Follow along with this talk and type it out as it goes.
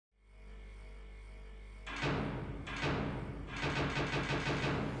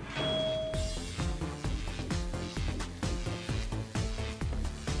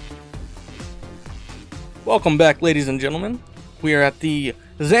Welcome back, ladies and gentlemen. We are at the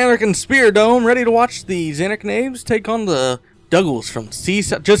Zanarkand Spear Dome, ready to watch the Zanarkand take on the Douglas from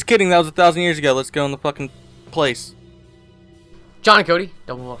Seaside. Just kidding, that was 1,000 years ago. Let's go in the fucking place. Jon and Cody,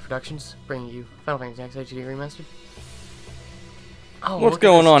 DoubleBuff Productions, bringing you Final Fantasy X HD Remastered. Oh, what's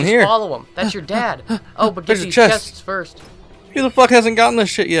going on here? Follow him. That's your dad. Oh, but get There's these a chest. chests first. Who the fuck hasn't gotten this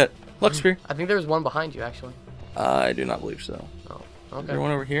shit yet? Luck Spear? I think there's one behind you, actually. I do not believe so. Oh, Is okay. there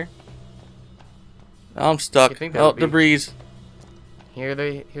one over here? I'm stuck. think that Oh, would be- debris. Here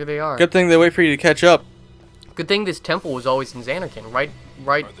they are. Good thing they wait for you to catch up. Good thing this temple was always in Zanarkand,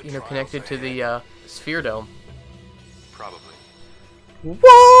 right, you know, connected to the Sphere Dome. Probably.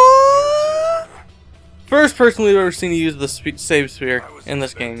 What? First person we've ever seen use the save sphere in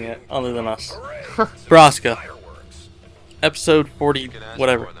this game yet, other than us. Braska. Episode 40,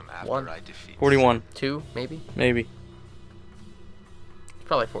 whatever. 1, 41, 2, maybe? maybe. It's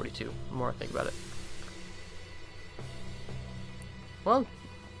probably 42, the more I think about it. Well,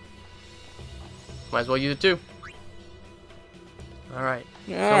 might as well use it too. Alright.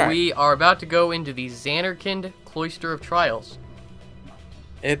 So Alright. we are about to go into the Zanarkand Cloister of Trials.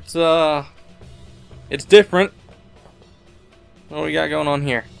 It's different. What do we got going on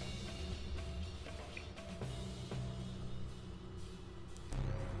here?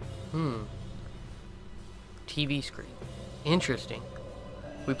 TV screen. Interesting.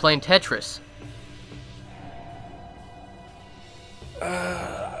 We playing Tetris.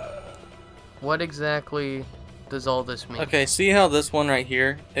 What exactly does all this mean? Okay, see how this one right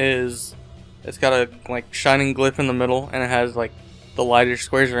here is, it's got a like shining glyph in the middle and it has like the lighter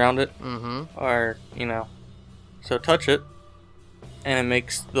squares around it, or you know, so touch it and it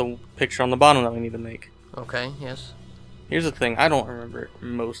makes the picture on the bottom that we need to make. Okay, yes. Here's the thing, I don't remember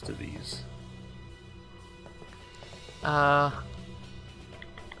most of these. I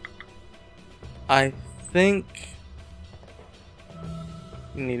think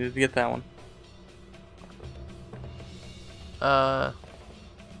you needed to get that one. That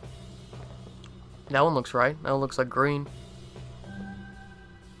one looks right. That one looks like green.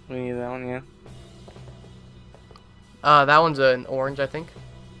 We need that one, yeah. That one's an orange, I think.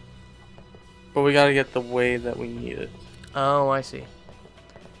 But we gotta get the way that we need it. Oh, I see.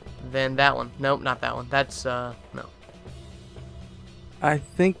 Then that one. Nope, not that one. That's, no. I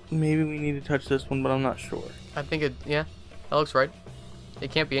think maybe we need to touch this one, but I'm not sure. I think it, yeah, that looks right. It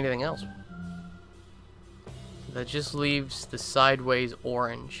can't be anything else. That just leaves the sideways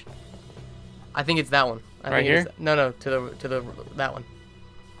orange. I think it's that one. I Right think here? It's, no, to the that one.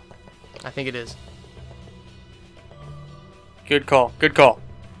 I think it is. Good call, good call.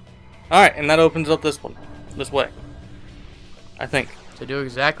 Alright, and that opens up this one. This way. I think. To do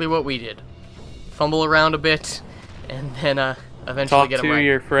exactly what we did. Fumble around a bit, and then eventually Talk get to it right.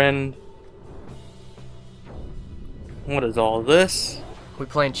 your friend. What is all this? We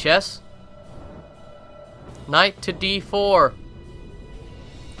playing chess? Knight to d4.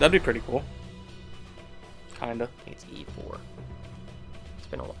 That'd be pretty cool. Kinda. I think it's e4. It's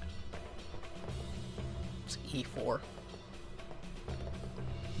been a while. It's e4.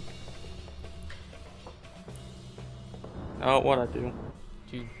 Oh, what'd I do?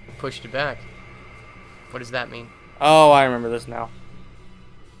 You pushed it back. What does that mean? Oh, I remember this now.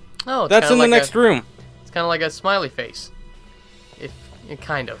 Oh, it's That's kinda in the like next room. It's kind of like a smiley face.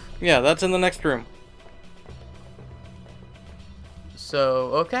 Kind of. Yeah, that's in the next room. So,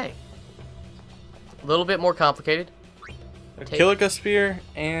 okay. A little bit more complicated. A Kilika sphere,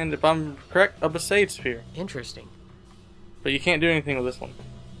 and if I'm correct, a Besaid sphere. Interesting. But you can't do anything with this one.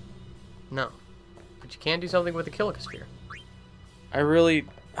 No. But you can do something with the Kilika sphere. I really...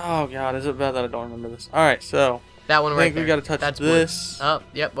 Oh god, is it bad that I don't remember this? Alright, so... That one I right think there. we gotta touch That's this. blue. Oh,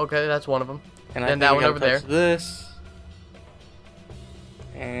 yep, okay, that's one of them. And then I think that we one gotta over there. touch this.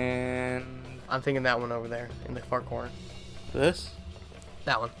 And... I'm thinking that one over there in the far corner. this.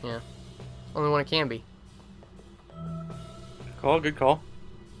 That one, yeah. Only one it can be. Good call, good call.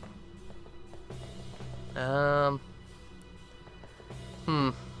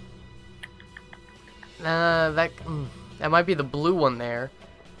 That might be the blue one there.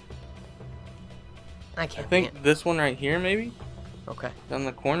 I I can't think this one right here, maybe? Okay. Down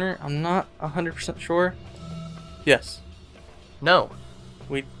the corner? I'm not 100% sure. Yes. No.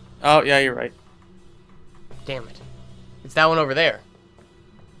 Oh, yeah, you're right. Damn it. It's that one over there.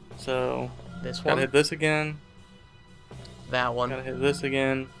 So, This gotta one. hit this again. That one. Gotta hit this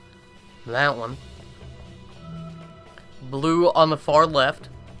again. That one. Blue on the far left.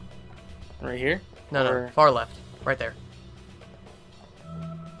 Right here? No, Or- no, far left. Right there.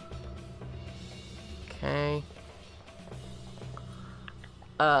 Okay.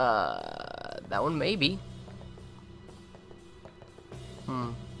 That one maybe.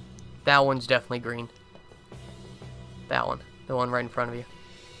 That one's definitely green. That one. The one right in front of you.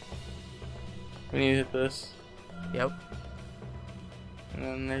 We need to hit this. Yep. And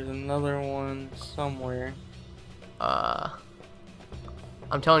then there's another one somewhere. I'm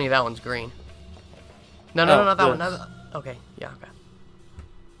telling you that one's green. No, not that one. Okay, yeah, okay.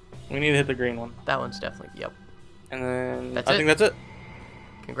 We need to hit the green one. That one's definitely, yep. And then I think that's it.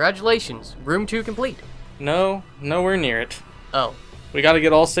 Congratulations. Room 2 complete. No, nowhere near it. Oh. We gotta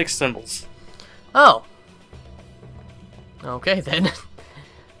get all 6 symbols. Oh. Okay, then.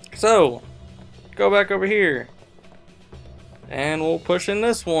 So, go back over here. And we'll push in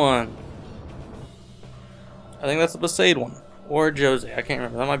this one. I think that's the Besaid one. Or Jose. I can't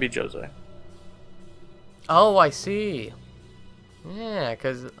remember. That might be Jose. Oh, I see. Yeah,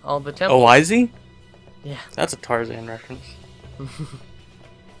 because all the temples. Oh, Izzy? Yeah. That's a Tarzan reference.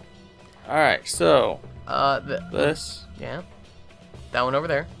 Alright, so. This. Yeah. That one over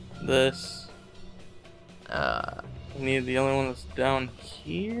there. This. We need the only one that's down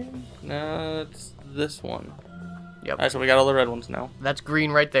here? No, it's this one. Yep. Alright, so we got all the red ones now. That's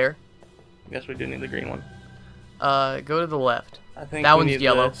green right there. Guess we do need the green one. Go to the left. I think that we one's need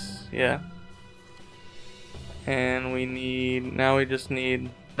yellow. This. Yeah. And we need, now we just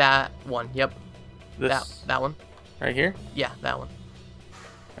need that one. Yep. this. That one. Right here? Yeah, that one.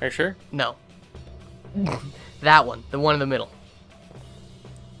 Are you sure? No. That one. The one in the middle.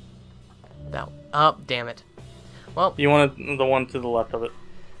 That one. Oh, damn it. Well. You wanted the one to the left of it.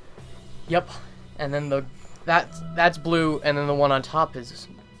 Yep. And then that's blue, and then the one on top is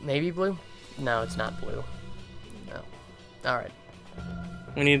maybe blue? No, it's not blue. No. Alright.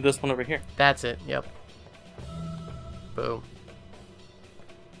 We need this one over here. That's it. Yep. Boom.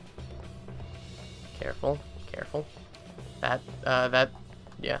 Careful. Careful.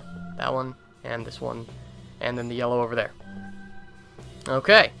 Yeah. That one, and this one, and then the yellow over there.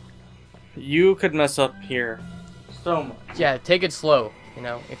 Okay. You could mess up here so much. Yeah, take it slow. You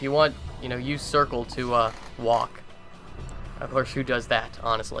know, if you want, use circle to walk. Of course, who does that,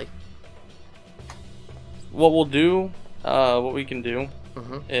 honestly? What we'll do, what we can do,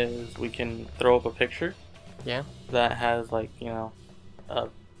 is we can throw up a picture. Yeah. That has like a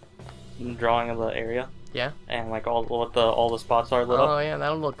drawing of the area. Yeah. And like all the spots are lit up. Oh yeah,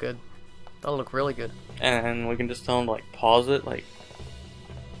 that'll look good. That'll look really good. And we can just tell them to, like, pause it, like.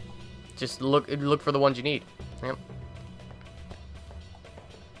 Just look for the ones you need. Yep.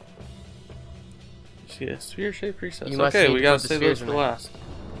 See a sphere shaped recess. You must okay, need we to gotta put the save those spheres in for there. last.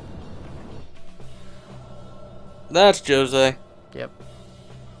 That's Jose. Yep.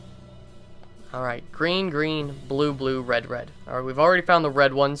 Alright, green, green, blue, blue, red, red. Alright, we've already found the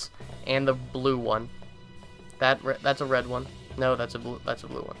red ones and the blue one. That's a red one. No, that's a blue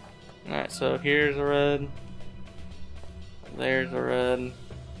one. Alright, so here's a red. There's a red.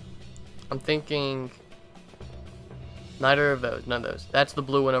 I'm thinking neither of those, none of those. That's the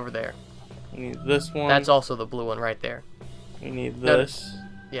blue one over there. We need this one. That's also the blue one right there. We need this.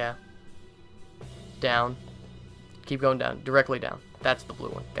 Yeah. Down. Keep going down. Directly down. That's the blue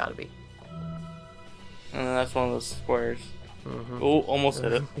one. Gotta be. And then that's one of those squares. Mm-hmm. Oh, almost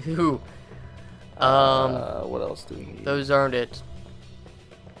hit it. Ooh. What else do we need? Those aren't it.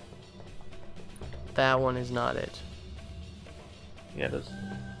 That one is not it. Yeah, it is.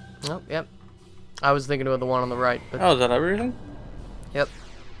 Oh, yep. I was thinking of the one on the right, but Oh, is that everything? yep.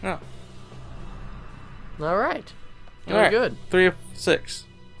 No. Alright. Very Alright. good. 3 of 6.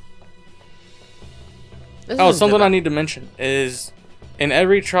 This Oh, isn't something too I bad. need to mention is in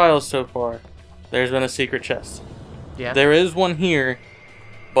every trial so far, there's been a secret chest. Yeah. There is one here,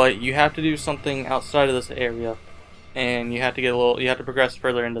 but you have to do something outside of this area, and you have to you have to progress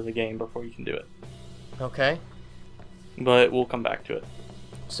further into the game before you can do it. Okay. But we'll come back to it.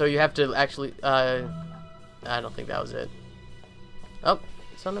 So you have to actually, I don't think that was it. Oh,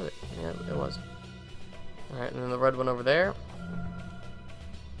 son of it. Yeah, it was. Alright, and then the red one over there.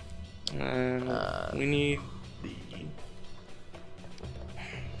 And we need the...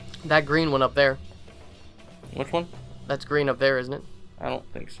 That green one up there. Which one? That's green up there, isn't it? I don't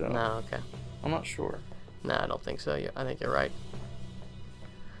think so. No, okay. I'm not sure. No, I don't think so. Yeah, I think you're right.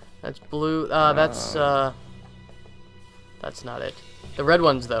 That's blue. That's not it. The red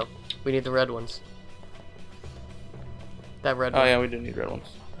ones, though. We need the red ones. That red one. Oh, yeah, we do need red ones.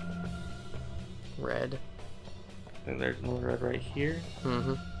 Red. I think there's another red right here.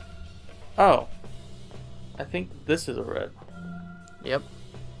 Mm-hmm. Oh. I think this is a red. Yep.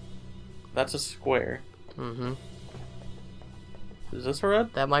 That's a square. Mm-hmm. Is this a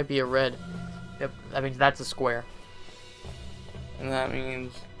red? That might be a red. Yep. That means that's a square. And that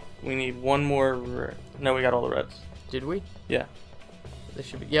means we need one more red. No, we got all the reds. Did we? Yeah. This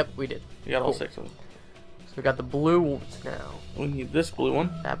should be. Yep, we did. We got all 6 of them. So we got the blue ones now. We need this blue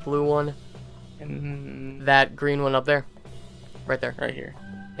one. That blue one. And that green one up there. Right there. Right here.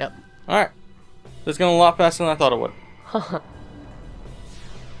 Yep. Alright. It's going a lot faster than I thought it would.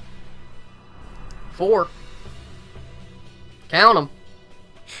 4. Count them.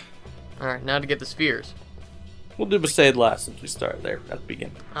 Alright, now to get the spheres. We'll do Besaid last since we started there at the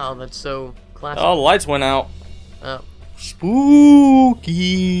beginning. Oh, that's so classic. Oh, the lights went out. Oh. Spooky.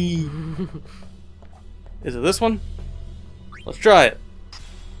 Is it this one? Let's try it.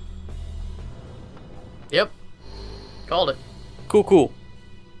 Yep. Called it. Cool, cool.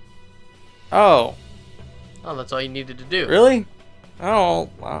 Oh. Oh, that's all you needed to do. Really? Oh,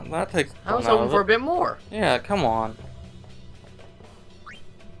 wow, that takes. I was hoping for a bit more. Yeah, come on.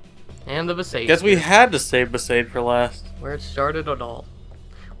 And the Besaid. Guess we had to save Besaid for last. Where it started at all.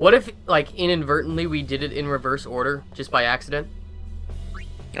 What if, like, inadvertently we did it in reverse order, just by accident?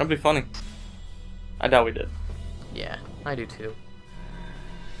 That'd be funny. I doubt we did. Yeah, I do too.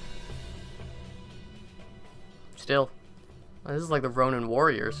 Still. This is like the Ronin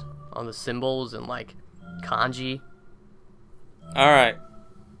Warriors. On the symbols and, like, kanji. Alright.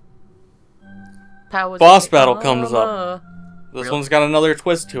 Powers Boss battle comes up. This Really? one's got another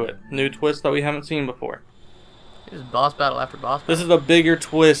twist to it. New twist that we haven't seen before. This is boss battle after boss battle. This is a bigger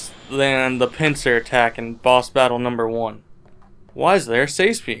twist than the pincer attack in boss battle number 1. Why is there a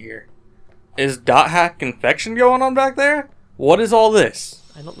save speed here? Is dot hack infection going on back there? What is all this?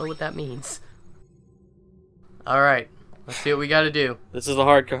 I don't know what that means. Alright. Let's see what we gotta do. This is a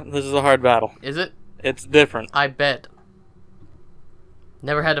hard battle. Is it? It's different. I bet.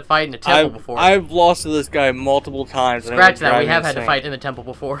 Never had to fight in a temple before. I've lost to this guy multiple times. Scratch that, we have had to fight in the temple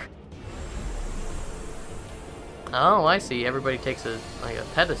before. Oh, I see. Everybody takes a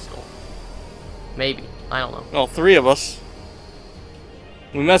pedestal. Maybe. I don't know. Well, 3 of us.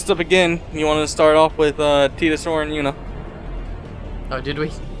 We messed up again. You wanted to start off with Tetris and Yuna. Oh, did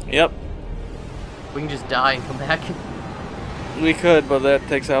we? Yep. We can just die and come back. We could, but that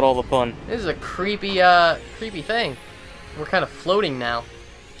takes out all the fun. This is a creepy thing. We're kind of floating now.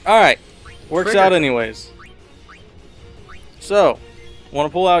 Alright. Works Trigger. out anyways. So, want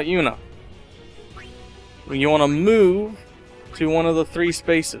to pull out Yuna. You want to move to one of the 3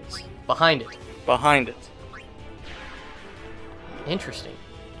 spaces. Behind it. Behind it. Interesting.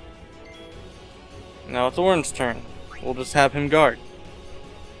 Now it's Orin's turn. We'll just have him guard.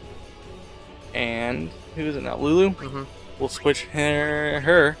 And who is it now? Lulu? Mm-hmm. We'll switch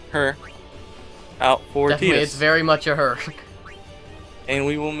her out for Definitely, Tetris. it's very much a her. And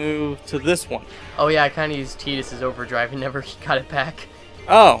we will move to this one. Oh yeah, I kind of used Tetris' overdrive and never got it back.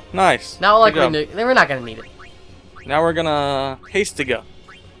 Oh, nice. Now, like, Good we're not gonna need it. Now we're gonna haste to go.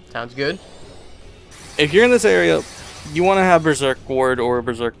 Sounds good. If you're in this area, you want to have Berserk Ward or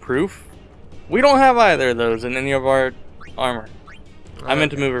Berserk Proof. We don't have either of those in any of our armor. I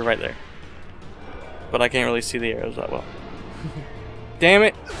meant to move it right there. But I can't really see the arrows that well. Damn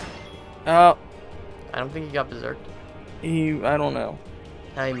it. Oh. I don't think he got berserked. I don't know.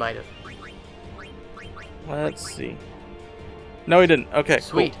 He might have. Let's see. No, he didn't. Okay,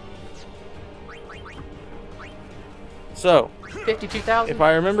 Sweet. Cool. So, 52,000? if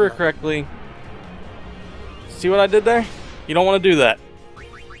I remember correctly, see what I did there? You don't want to do that.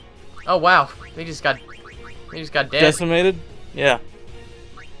 Oh wow, they just got dead. Decimated? Yeah.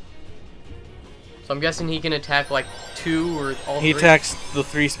 So I'm guessing he can attack like 2 or all 3. He attacks the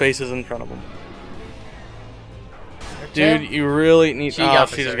 3 spaces in front of him. Dude, you really need... She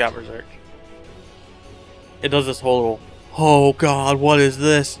just got berserked. It does this whole little... Oh god, what is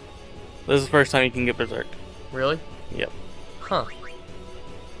this? This is the first time you can get berserked. Really? Yep. Huh.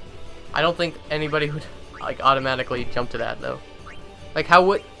 I don't think anybody would like automatically jump to that though. Like how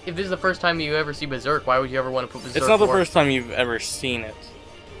would... If this is the first time you ever see Berserk, why would you ever want to put Berserk? It's not the forward? first time you've ever seen it.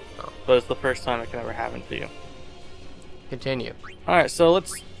 Oh. But it's the first time it can ever happen to you. Continue. Alright, so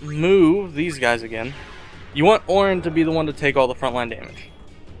let's move these guys again. You want Orin to be the one to take all the frontline damage.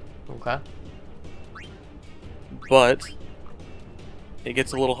 Okay. But it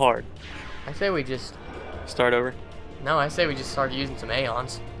gets a little hard. I say we just... Start over. No, I say we just start using some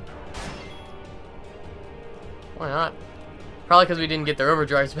Aeons. Why not? Probably because we didn't get their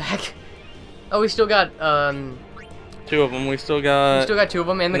overdrives back. Oh, we still got 2 of them. We still got 2 of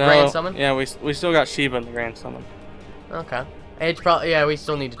them and the Grand Summon. Yeah, we still got Shiva in the Grand Summon. Okay. It's probably we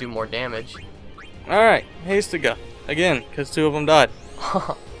still need to do more damage. All right, haste to go again because 2 of them died.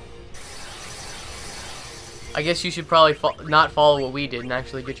 I guess you should probably not follow what we did and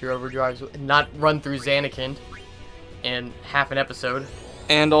actually get your overdrives, not run through Zanarkand in half an episode.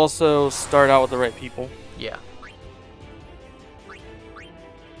 And also start out with the right people. Yeah.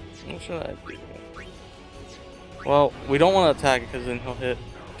 What should I do? Well, we don't want to attack it because then he'll hit.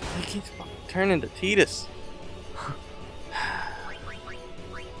 He keeps fucking turning to Tetris.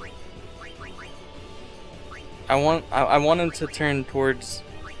 I want him to turn towards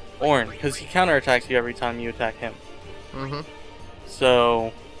Orin because he counterattacks you every time you attack him. Mm-hmm.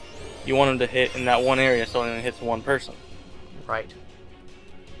 So you want him to hit in that one area so it only hits one person. Right.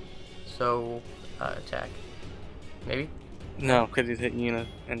 So attack. Maybe? No, because he's hitting Yuna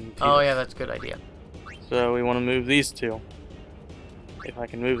and Tetris. Oh yeah, that's a good idea. So we want to move these two. If I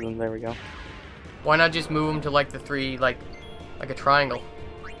can move them, there we go. Why not just move them to like the three, like a triangle?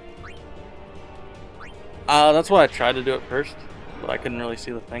 That's what I tried to do at first, but I couldn't really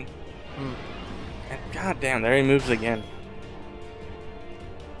see the thing. Hmm. And god damn, there he moves again.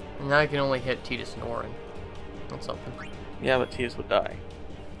 And now I can only hit Tetris and Orin. That's something. Yeah, but Tetris would die.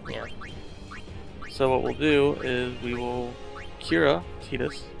 Yeah. So what we'll do is we will Cura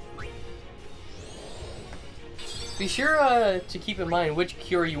Tetris. Be sure to keep in mind which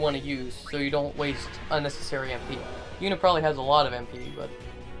cure you want to use so you don't waste unnecessary MP. Yuna probably has a lot of MP, but...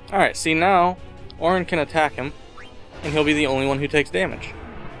 Alright, see now, Orin can attack him, and he'll be the only one who takes damage.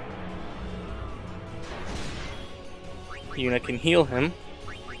 Yuna can heal him.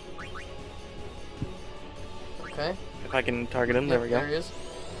 Okay. If I can target him, there we go. There he is.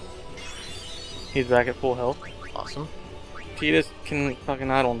 He's back at full health. Awesome. Tetris can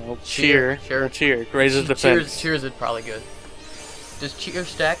fucking, I don't know, cheer. Sure. Cheer. Raises defense. Cheers is probably good. Does cheer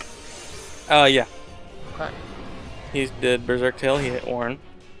stack? Yeah. Okay. He did Berserk Tail, he hit Orin.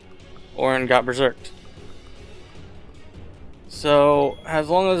 Orin got Berserked. So, as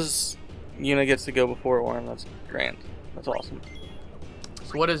long as Yuna gets to go before Orin, that's grand. That's awesome.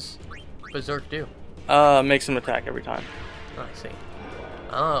 So what does Berserk do? Makes him attack every time. Oh, I see.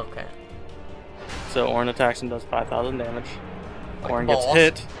 Oh, okay. So Orin attacks and does 5,000 damage. Like Orin gets boss.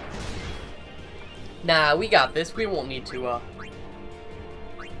 hit. Nah, we got this. We won't need to,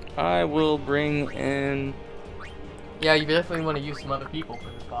 I will bring in... Yeah, you definitely want to use some other people for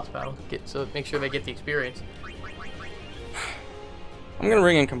this boss battle. So make sure they get the experience. I'm gonna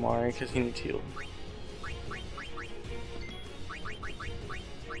bring in Kamari because he needs healed.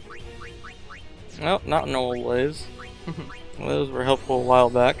 Nope, not in old ways. Those were helpful a while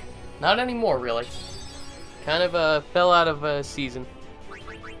back. Not anymore, really. Kind of fell out of season.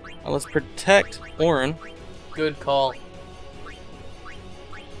 Now let's protect Orin. Good call.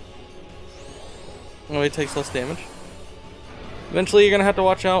 Oh, he takes less damage. Eventually, you're gonna have to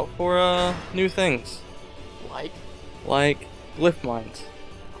watch out for new things, like glyph mines.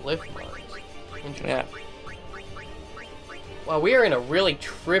 Glyph mines. Interesting. Yeah. Wow, we are in a really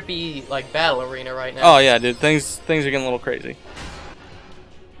trippy battle arena right now. Oh yeah, dude. Things are getting a little crazy.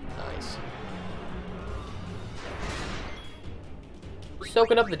 Nice.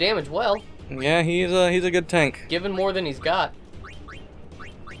 Soaking up the damage well. Yeah, he's a good tank. Given more than he's got.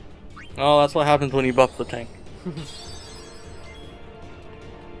 Oh, that's what happens when you buff the tank.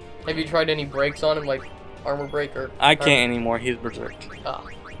 Have you tried any breaks on him, like armor break or? I can't anymore. He's berserked. Ah.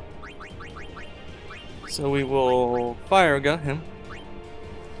 So we will fire gun him.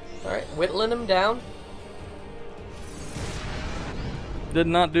 All right, whittling him down. Did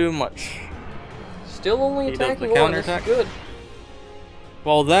not do much. Still only He does attacking the one. This is counterattack. good.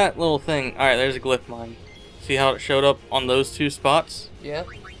 Well, that little thing. All right, there's a glyph mine. See how it showed up on those two spots? Yeah.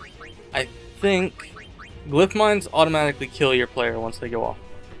 I think glyph mines automatically kill your player once they go off.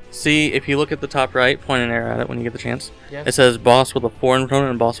 See, if you look at the top right, point an arrow at it when you get the chance. Yeah. It says boss with a 4 in front of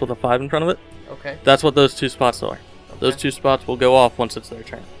it and boss with a 5 in front of it. Okay. That's what those two spots are. Okay. Those two spots will go off once it's their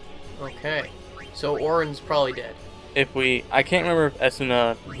turn. Okay. So Orin's probably dead. I can't remember if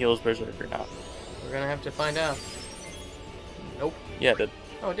Esuna heals Berserk or not. We're gonna have to find out. Nope. Yeah, it did.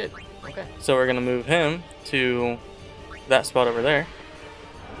 Oh, it did. Okay. So we're gonna move him to that spot over there,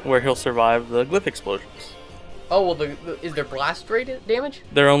 where he'll survive the glyph explosions. Oh well, is there blast rate damage?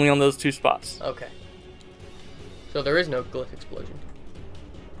 They're only on those two spots. Okay. So there is no glyph explosion.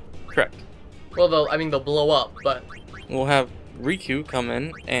 Correct. Well, they'll blow up, but We'll have Riku come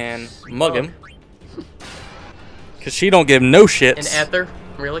in and mug him. Because she don't give no shits. an ether,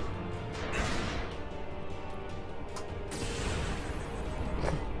 really?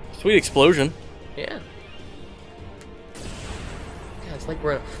 Sweet explosion. Yeah. God, it's like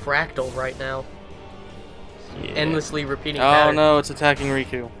we're in a fractal right now. Yeah. Endlessly repeating Oh pattern. no, it's attacking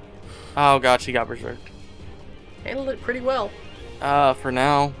Riku. Oh god, she got berserked. Handled it pretty well. For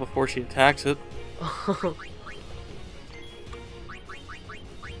now, before she attacks it.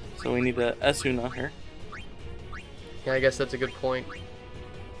 So we need to Esuna her. Yeah, I guess that's a good point.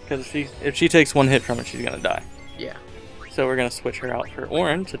 Because if she takes one hit from it, she's gonna die. Yeah. So we're gonna switch her out for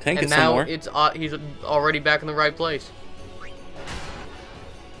Orin to tank and it some more. And now he's already back in the right place.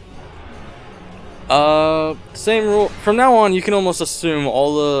 Same rule. From now on, you can almost assume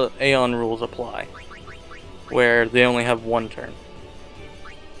all the Aeon rules apply, where they only have one turn.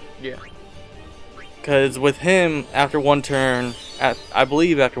 Yeah. Because with him, after one turn, I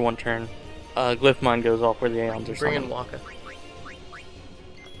believe after one turn, Glyph Mine goes off where the Aeons are Bring in summoned. Waka.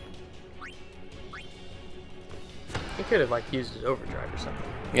 He could have like used his overdrive or something.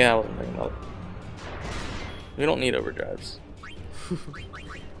 Yeah, I wasn't thinking about it. We don't need overdrives.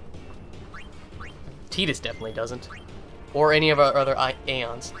 Tidus definitely doesn't. Or any of our other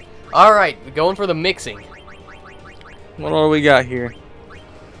Aeons. Alright, we're going for the mixing. What all we got here?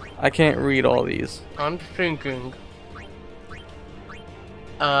 I can't read all these. I'm thinking.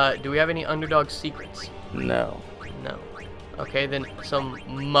 Do we have any underdog secrets? No. No. Okay, then some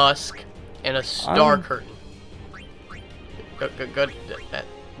musk and a star curtain. Good. That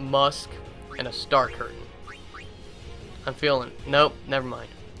musk and a star curtain. I'm feeling. Nope, never mind.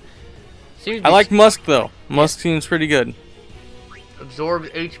 I like Musk though. Musk seems pretty good. Absorbs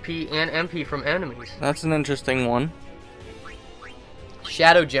HP and MP from enemies. That's an interesting one.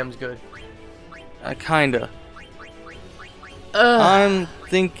 Shadow Gem's good. Kinda. I'm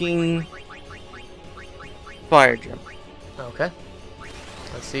thinking Fire Gem. Okay.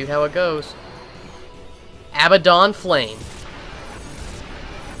 Let's see how it goes. Abaddon Flame.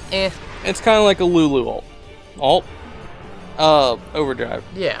 It's kind of like a Lulu ult. Overdrive.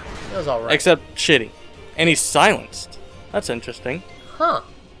 Yeah, it was alright. Except shitty. And he's silenced. That's interesting. Huh.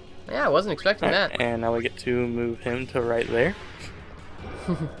 Yeah, I wasn't expecting that. And now we get to move him to right there.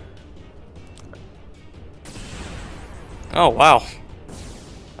 Oh, wow.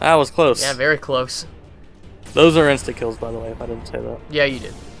 That was close. Yeah, very close. Those are insta-kills, by the way, if I didn't say that. Yeah, you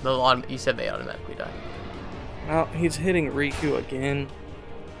did. You said they automatically die. Oh, he's hitting Riku again.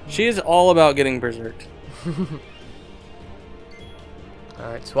 She is all about getting berserked.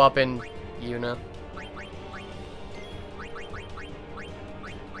 Alright, swap in Yuna.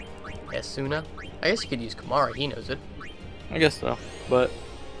 Asuna? I guess you could use Kamara, he knows it. I guess so, but,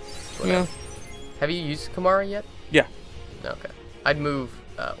 you know. Have you used Kamara yet? Yeah. Okay. I'd move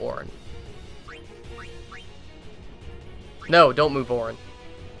Orin. No, don't move Orin.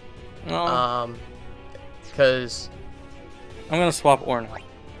 Oh. Because I'm gonna swap Orin out.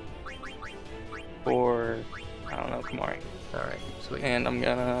 For, I don't know, Kamari. Alright, sweet. And I'm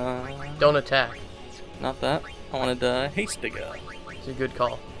gonna... Don't attack. Not that. I wanted haste to go. It's a good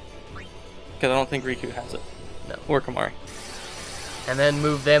call. Because I don't think Riku has it. No. Or Kamari. And then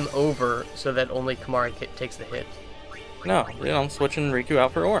move them over so that only Kamari takes the hit. No, I'm switching Riku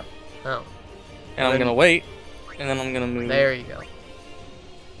out for Orin. Oh. And I'm gonna wait, and then I'm gonna move. There you go.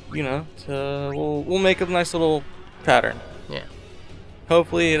 You know, we'll make a nice little pattern. Yeah.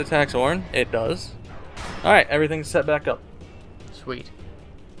 Hopefully it attacks Orin. It does. Alright, everything's set back up. Sweet.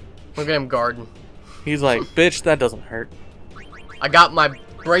 Look at him guarding. He's like, bitch, that doesn't hurt. I got my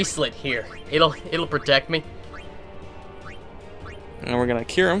bracelet here. It'll protect me. And we're gonna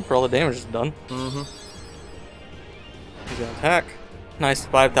cure him for all the damage it's done. Mm-hmm. He's gonna attack. Nice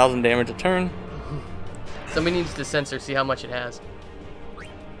 5,000 damage a turn. Somebody needs to censor, see how much it has.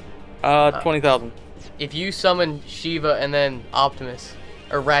 20,000. If you summon Shiva and then Optimus,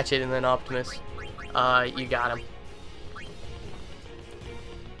 or Ratchet and then Optimus, you got him.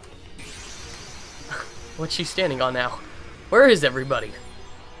 What's she standing on now? Where is everybody?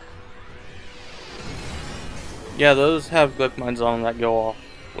 Yeah, those have Glyph Mines on that go off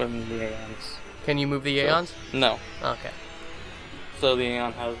when the Aeons. Can you move the Aeons? No. Okay. So the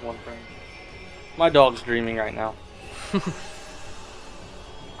Aeon has one frame. My dog's dreaming right now.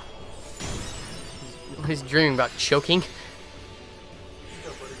 He's dreaming about choking.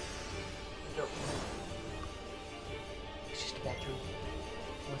 It's just a bad dream.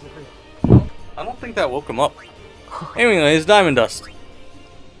 Wasn't real. I don't think that woke him up. Anyways, Diamond Dust.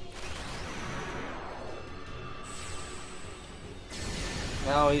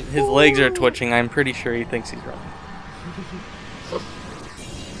 Now his legs are twitching. I'm pretty sure he thinks he's running.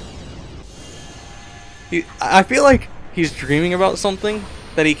 I feel like he's dreaming about something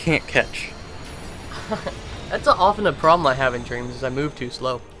that he can't catch. That's often a problem I have in dreams, is I move too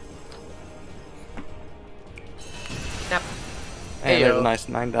slow. Yep. And there's a nice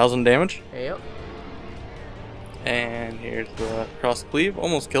 9,000 damage. Yep. And here's the cross cleave.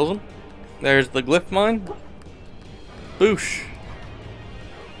 Almost kills him. There's the Glyph Mine. Boosh.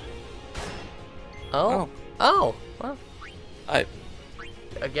 Oh. Oh. Well. I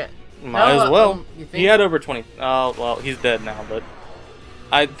Again. might as well. You think? He had over 20. Oh, well, he's dead now, but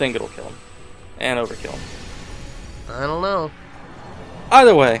I think it'll kill him. And overkill him. I don't know.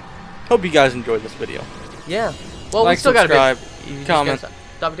 Either way, hope you guys enjoyed this video. Yeah. Well, Like, we still got subscribe, a bit. comment.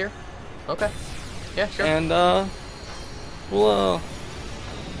 Stop it here? Okay. Yeah, sure. And, we'll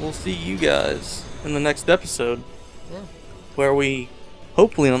see you guys in the next episode. Yeah. Where we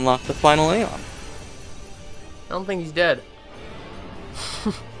hopefully unlock the Final Aeon. I don't think he's dead.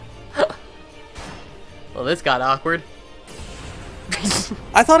 Well, this got awkward.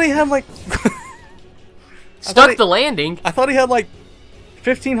 I thought he had like... Stuck the landing. I thought he had like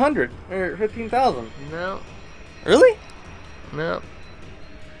 1,500 or 15,000. No. Really? No.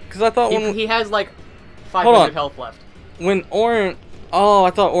 Because I thought He has like 500 health left. When Orin... Oh,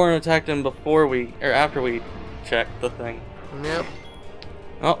 I thought Orin attacked him before we... Or after we checked the thing. Yep.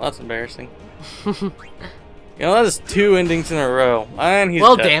 Oh, that's embarrassing. You know, that is 2 endings in a row. And he's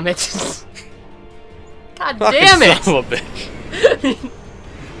well, dead. damn it. God Fucking damn it! son of a bitch.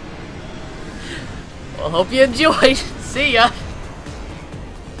 Well, hope you enjoyed. See ya.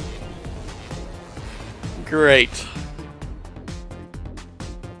 Great.